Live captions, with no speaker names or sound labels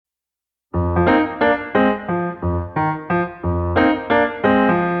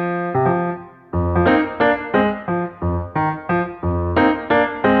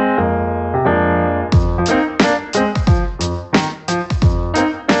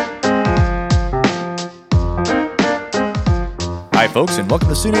folks, and welcome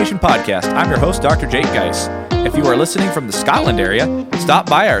to Sioux Nation Podcast. I'm your host, Dr. Jake Geis. If you are listening from the Scotland area, stop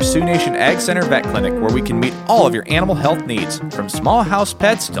by our Sioux Nation Ag Center Vet Clinic, where we can meet all of your animal health needs, from small house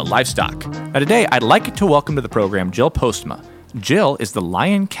pets to livestock. Now today, I'd like to welcome to the program Jill Postma. Jill is the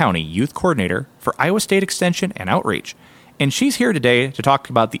Lyon County Youth Coordinator for Iowa State Extension and Outreach, and she's here today to talk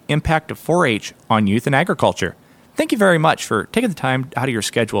about the impact of 4-H on youth and agriculture. Thank you very much for taking the time out of your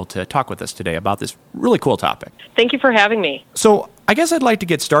schedule to talk with us today about this really cool topic. Thank you for having me. So I guess I'd like to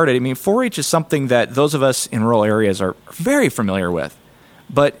get started. I mean, 4-H is something that those of us in rural areas are very familiar with.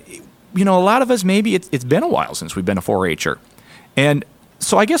 But, you know, a lot of us, maybe it's been a while since we've been a 4-H'er. And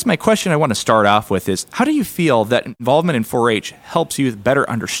so I guess my question I want to start off with is, how do you feel that involvement in 4-H helps youth better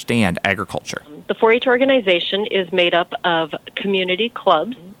understand agriculture? The 4-H organization is made up of community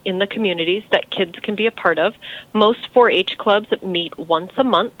clubs in the communities that kids can be a part of. Most 4-H clubs meet once a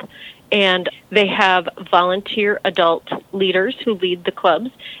month, and they have volunteer adult leaders who lead the clubs.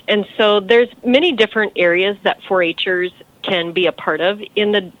 And so there's many different areas that 4-H'ers can be a part of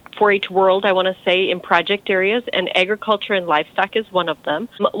in the 4-H world, I want to say, in project areas, and agriculture and livestock is one of them.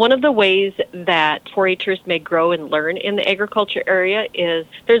 One of the ways that 4-H'ers may grow and learn in the agriculture area is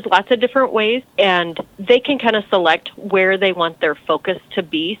there's lots of different ways, and they can kind of select where they want their focus to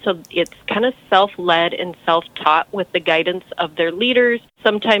be. So it's kind of self-led and self-taught with the guidance of their leaders.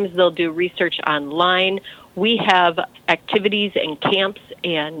 Sometimes they'll do research online. We have activities and camps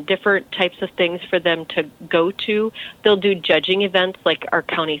and different types of things for them to go to. They'll do judging events like our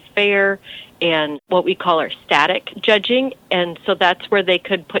county fair and what we call our static judging. And so that's where they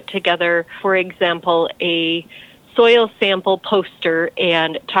could put together, for example, a soil sample poster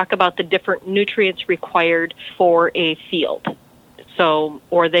and talk about the different nutrients required for a field. So,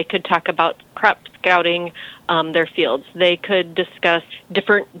 or they could talk about crop scouting their fields. They could discuss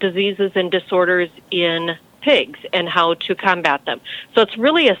different diseases and disorders in pigs and how to combat them. So it's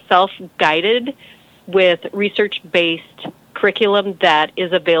really a self-guided with research-based curriculum that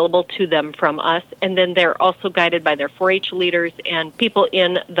is available to them from us. And then they're also guided by their 4-H leaders and people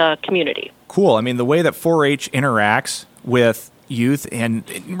in the community. Cool. I mean, the way that 4-H interacts with youth and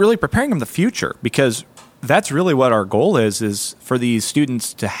really preparing them for the future, because that's really what our goal is for these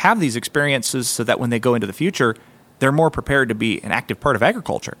students to have these experiences so that when they go into the future, they're more prepared to be an active part of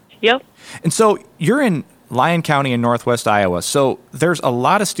agriculture. Yep. And so you're in Lyon County in northwest Iowa. So there's a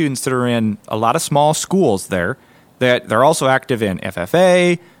lot of students that are in a lot of small schools there that they're also active in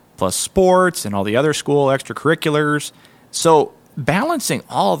FFA, plus sports and all the other school extracurriculars. So balancing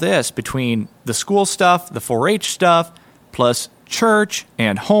all this between the school stuff, the 4-H stuff, plus church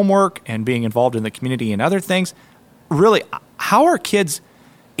and homework and being involved in the community and other things, really, how are kids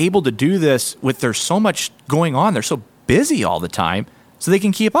able to do this with there's so much going on? They're so busy all the time, so they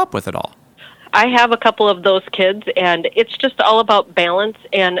can keep up with it all. I have a couple of those kids, and it's just all about balance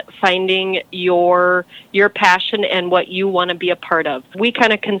and finding your passion and what you want to be a part of. We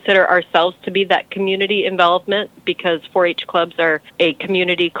kind of consider ourselves to be that community involvement because 4-H clubs are a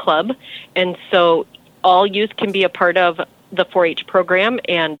community club, and so all youth can be a part of the 4-H program.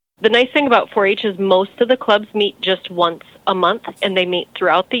 And the nice thing about 4-H is most of the clubs meet just once a month, and they meet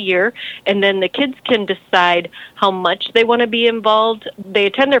throughout the year. And then the kids can decide how much they want to be involved. They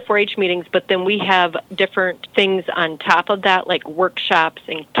attend their 4-H meetings, but then we have different things on top of that, like workshops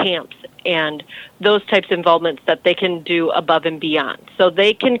and camps and those types of involvements that they can do above and beyond. So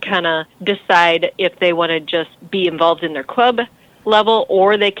they can kind of decide if they want to just be involved in their club level,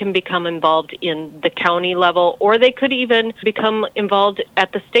 or they can become involved in the county level, or they could even become involved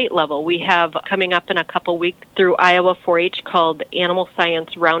at the state level. We have coming up in a couple weeks through Iowa 4-H called Animal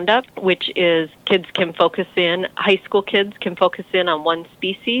Science Roundup, which is high school kids can focus in on one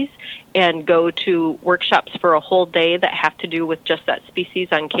species and go to workshops for a whole day that have to do with just that species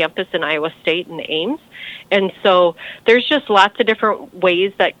on campus in Iowa State and Ames. And so there's just lots of different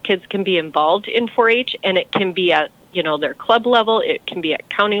ways that kids can be involved in 4-H, and it can be at their club level, it can be at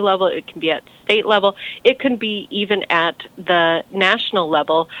county level, it can be at state level, it can be even at the national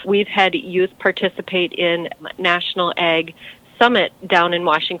level. We've had youth participate in National Ag Summit down in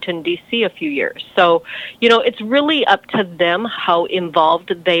Washington, D.C. a few years. So, it's really up to them how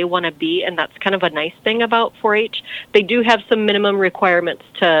involved they want to be, and that's kind of a nice thing about 4-H. They do have some minimum requirements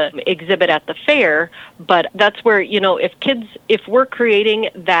to exhibit at the fair, but that's where, if we're creating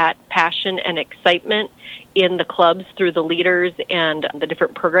that passion and excitement in the clubs through the leaders and the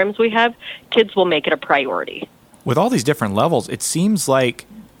different programs we have, kids will make it a priority. With all these different levels, it seems like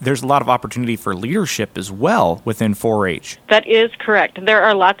there's a lot of opportunity for leadership as well within 4-H. That is correct. There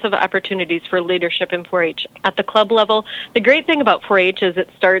are lots of opportunities for leadership in 4-H. At the club level, the great thing about 4-H is it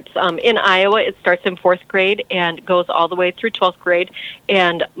starts in Iowa, it starts in 4th grade and goes all the way through 12th grade.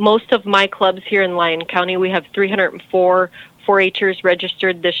 And most of my clubs here in Lyon County, we have 304 4-Hers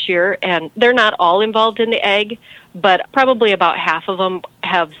registered this year, and they're not all involved in the ag, but probably about half of them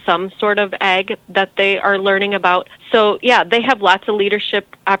have some sort of ag that they are learning about. So, yeah, they have lots of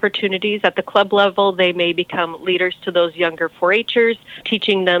leadership opportunities. At the club level, they may become leaders to those younger 4-Hers,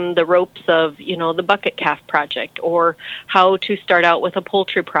 teaching them the ropes of, the bucket calf project or how to start out with a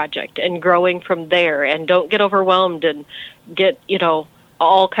poultry project and growing from there. And don't get overwhelmed and get,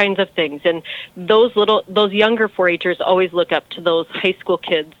 all kinds of things. And those younger 4-Hers always look up to those high school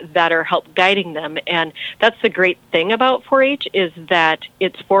kids that are help guiding them. And that's the great thing about 4-H is that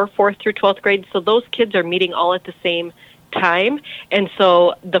it's for 4th through 12th grade. So those kids are meeting all at the same time. And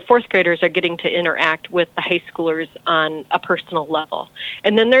so the 4th graders are getting to interact with the high schoolers on a personal level.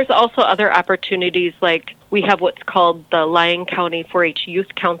 And then there's also other opportunities, like we have what's called the Lyon County 4-H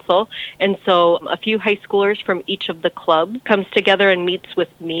Youth Council. And so a few high schoolers from each of the clubs comes together and meets with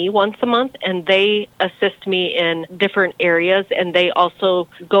me once a month, and they assist me in different areas, and they also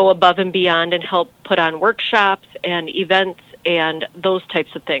go above and beyond and help put on workshops and events and those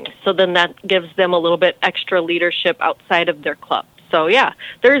types of things. So then that gives them a little bit extra leadership outside of their club. So yeah,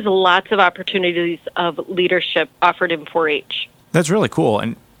 there's lots of opportunities of leadership offered in 4-H. That's really cool.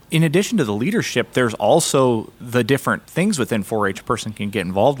 And in addition to the leadership, there's also the different things within 4-H a person can get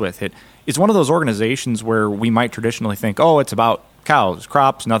involved with. It's one of those organizations where we might traditionally think, it's about cows,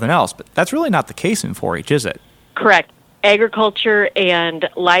 crops, nothing else. But that's really not the case in 4-H, is it? Correct. Agriculture and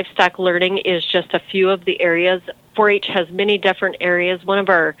livestock learning is just a few of the areas. 4-H has many different areas. One of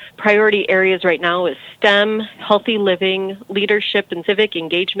our priority areas right now is STEM, healthy living, leadership and civic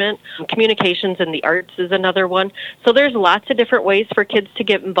engagement. Communications and the arts is another one. So there's lots of different ways for kids to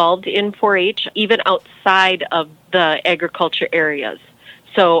get involved in 4-H, even outside of the agriculture areas.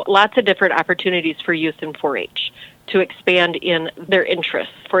 So lots of different opportunities for youth in 4-H to expand in their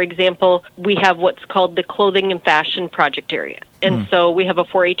interests. For example, we have what's called the clothing and fashion project area. And so we have a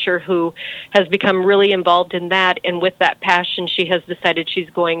 4-Her who has become really involved in that. And with that passion, she has decided she's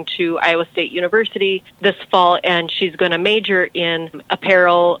going to Iowa State University this fall, and she's going to major in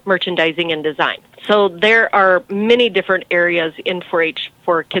apparel, merchandising, and design. So there are many different areas in 4-H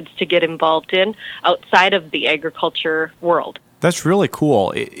for kids to get involved in outside of the agriculture world. That's really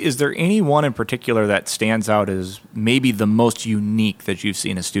cool. Is there any one in particular that stands out as maybe the most unique that you've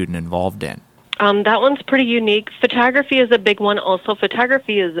seen a student involved in? That one's pretty unique. Photography is a big one also.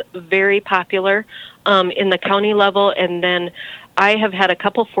 Photography is very popular in the county level, and then I have had a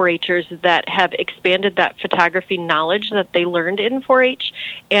couple 4-Hers that have expanded that photography knowledge that they learned in 4-H,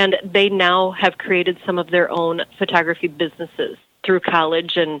 and they now have created some of their own photography businesses through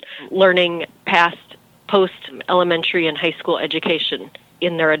college and learning past post-elementary and high school education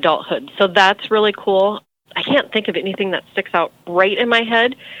in their adulthood. So that's really cool. I can't think of anything that sticks out right in my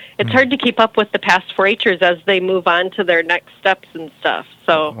head. It's hard to keep up with the past 4-Hers as they move on to their next steps and stuff.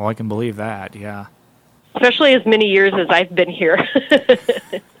 So, well, I can believe that, yeah. Especially as many years as I've been here.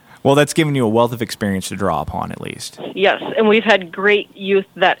 Well, that's given you a wealth of experience to draw upon, at least. Yes, and we've had great youth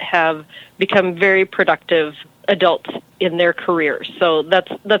that have become very productive adults in their careers. So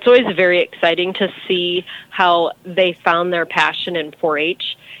that's always very exciting to see how they found their passion in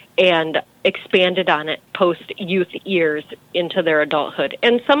 4-H and expanded on it post-youth years into their adulthood.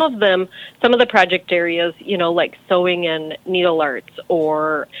 And some of the project areas, like sewing and needle arts,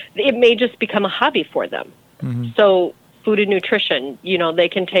 or it may just become a hobby for them. Mm-hmm. So food and nutrition, they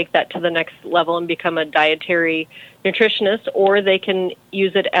can take that to the next level and become a dietary nutritionist, or they can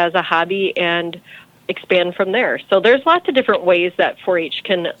use it as a hobby and expand from there. So there's lots of different ways that 4-H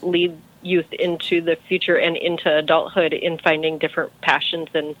can lead youth into the future and into adulthood in finding different passions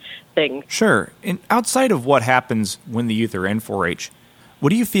and things. Sure. And outside of what happens when the youth are in 4-H,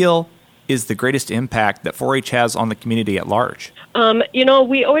 what do you feel is the greatest impact that 4-H has on the community at large?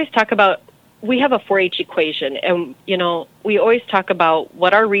 We always talk about, we have a 4-H equation, and, we always talk about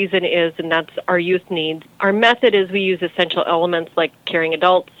what our reason is, and that's our youth needs. Our method is we use essential elements like caring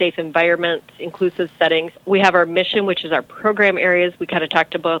adults, safe environments, inclusive settings. We have our mission, which is our program areas. We kind of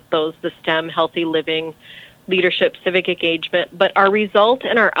talked about those, the STEM, healthy living, leadership, civic engagement. But our result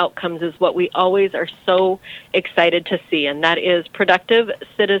and our outcomes is what we always are so excited to see, and that is productive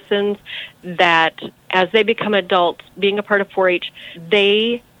citizens that, as they become adults, being a part of 4-H,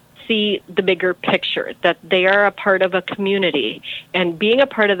 they see the bigger picture, that they are a part of a community. And being a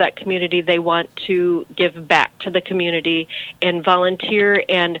part of that community, they want to give back to the community and volunteer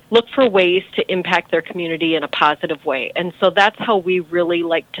and look for ways to impact their community in a positive way. And so that's how we really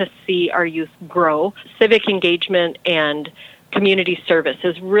like to see our youth grow. Civic engagement and community service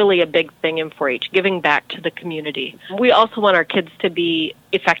is really a big thing in 4-H, giving back to the community. We also want our kids to be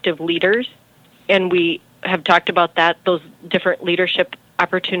effective leaders, and we have talked about that, those different leadership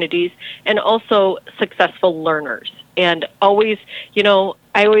opportunities, and also successful learners. And always,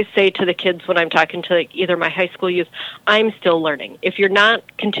 I always say to the kids when I'm talking to either my high school youth, I'm still learning. If you're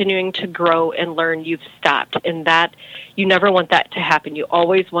not continuing to grow and learn, you've stopped. And that, you never want that to happen. You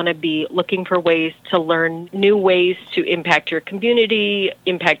always want to be looking for ways to learn new ways to impact your community,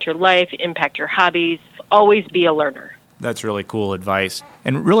 impact your life, impact your hobbies. Always be a learner. That's really cool advice,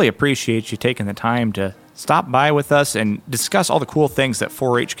 and really appreciate you taking the time to stop by with us and discuss all the cool things that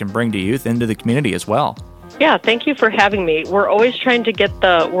 4-H can bring to youth into the community as well. Yeah, thank you for having me. We're always trying to get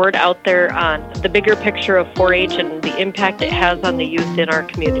the word out there on the bigger picture of 4-H and the impact it has on the youth in our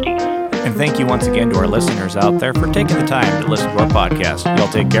communities. And thank you once again to our listeners out there for taking the time to listen to our podcast. Y'all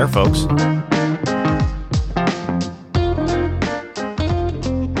take care, folks.